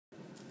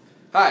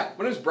Hi,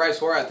 my name is Bryce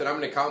Horath, and I'm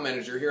an account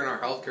manager here in our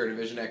healthcare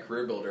division at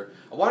Career Builder.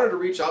 I wanted to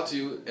reach out to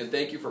you and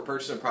thank you for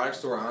purchasing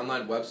products to our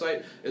online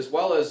website, as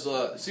well as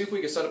see if we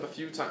can set up a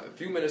few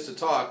minutes to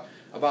talk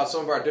about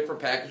some of our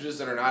different packages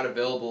that are not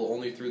available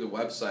only through the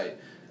website.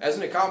 As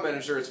an account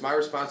manager, it's my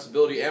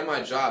responsibility and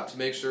my job to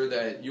make sure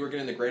that you are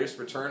getting the greatest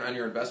return on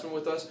your investment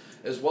with us,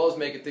 as well as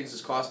making things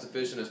as cost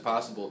efficient as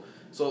possible.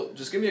 So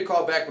just give me a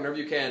call back whenever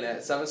you can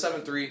at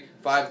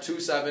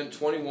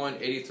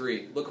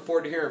 773-527-2183. Looking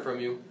forward to hearing from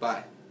you.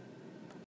 Bye.